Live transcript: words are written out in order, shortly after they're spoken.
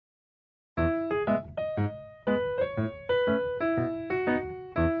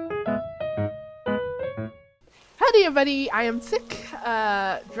Howdy everybody, I am sick,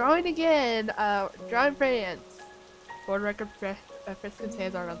 drawing again, drawing Frans. For the record, Frans and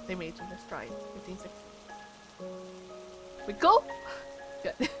Sans are on the same age in this drawing, 15, 16. We go?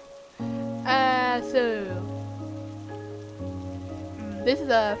 Good. This is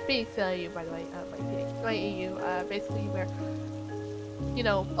a pheonixtale AU, by the way, my AU, basically where, you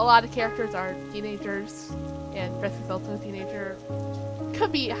know, a lot of characters are teenagers, and Frans is also a teenager.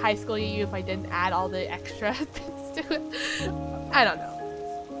 Could be high school AU if I didn't add all the extra bits to it. I don't know.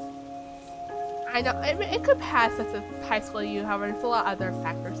 I know, I mean, it could pass as a high school AU, however, there's a lot of other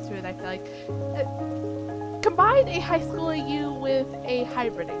factors to it, I feel like. Combine a high school AU with a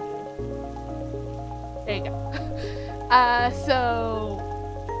hybrid AU. There you go.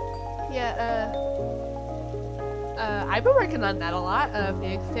 I've been working on that a lot.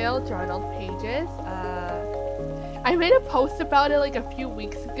 Pheonixtale, drawing old pages. I made a post about it like a few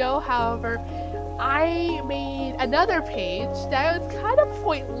weeks ago, however, I made another page that was kind of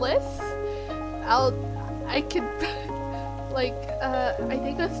pointless. I think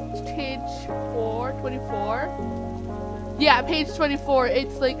it was page 24. Yeah, page 24.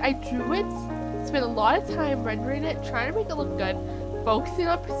 It's like, I drew it, spent a lot of time rendering it, trying to make it look good, focusing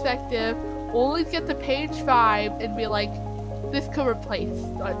on perspective, only to get to page 5 and be like, this could replace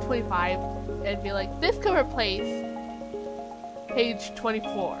 25, and be like, this could replace page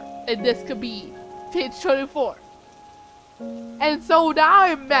 24, and this could be page 24. And so now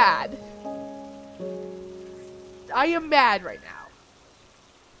I'm mad. I am mad right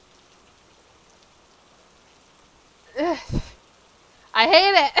now. I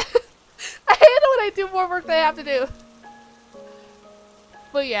hate it. I hate it when I do more work than I have to do.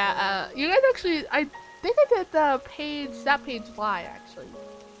 But yeah, you guys actually, I think I did that page live actually.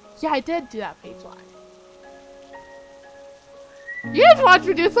 Yeah, I did do that page live. You guys watched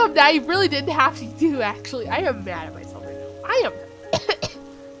me do something that I really didn't have to do, actually. I am mad at myself right now. I am.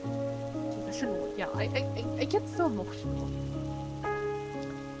 I shouldn't yell. I get so emotional.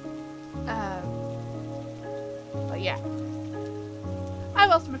 But yeah. I've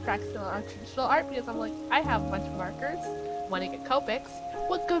also been practicing on traditional art because I'm like, I have a bunch of markers. Want to get Copics.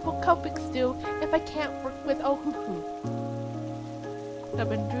 What good will Copics do if I can't work with Ohuhu? I've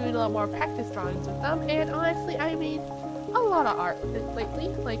been doing a lot more practice drawings with them, and honestly, I made a lot of art with it lately.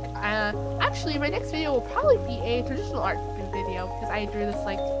 Like, actually, my next video will probably be a traditional art video because I drew this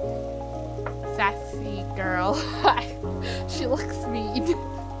like sassy girl. She looks mean. She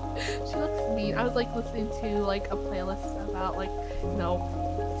looks mean. I was like listening to like a playlist about like, you know,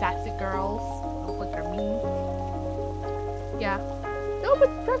 sassy girls look like they're mean. Yeah. No,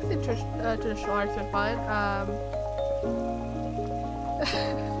 but practicing traditional art's been fun.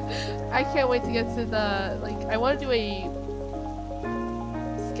 I can't wait to get to the, like, I want to do a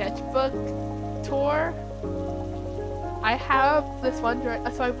sketchbook tour. I have this one,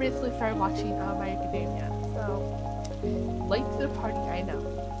 so I recently started watching My Academia, so late to the party, I know.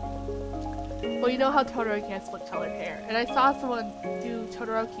 Well, you know how Todoroki has split colored hair, and I saw someone do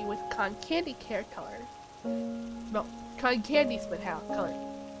Todoroki with cotton candy hair color. No, cotton candy split hair color.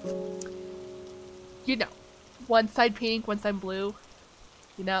 You know, one side pink, one side blue.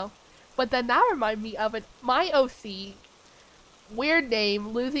 You know? But then that reminded me of my OC, weird name,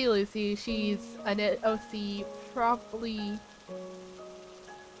 Lucy. She's an OC probably,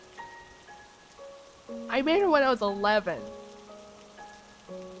 I made her when I was 11.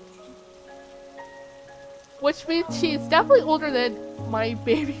 Which means she's definitely older than my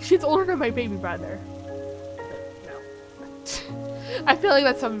baby, she's older than my baby brother. No. I feel like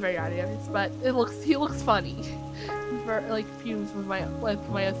that's something very obvious, but he looks funny. For like fumes with my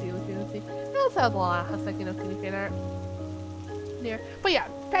OC. That sounds a lot. I was thinking of kitty fan art there. But yeah,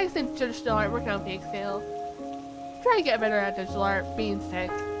 practicing traditional art, working on Pheonixtale, trying to get better at digital art, being sick.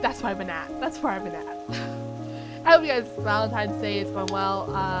 That's where I've been at. I hope you guys' Valentine's Day is going well.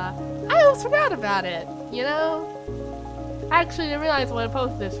 I almost forgot about it, you know? I actually didn't realize when I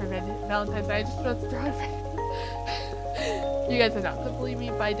posted this for Valentine's Day. I just wanted to draw it. You guys are not going to believe me,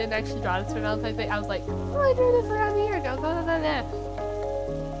 but I didn't actually draw this for Valentine's Day. I was like, oh, I drew this around a year ago.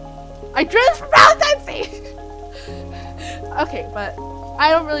 I drew this for Valentine's Day! Okay, but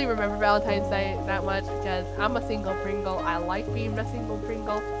I don't really remember Valentine's Day that much because I'm a single Pringle. I like being a single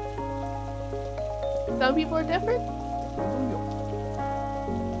Pringle. Some people are different.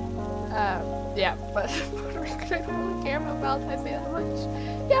 Yeah, but for the record, I don't really care about Valentine's Day that much.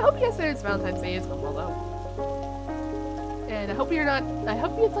 Yeah, I hope you guys know it's Valentine's Day is going well though. And I hope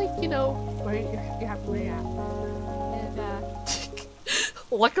it's like, you know, where you're happy where you're at. And,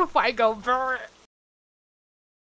 look if I go burr.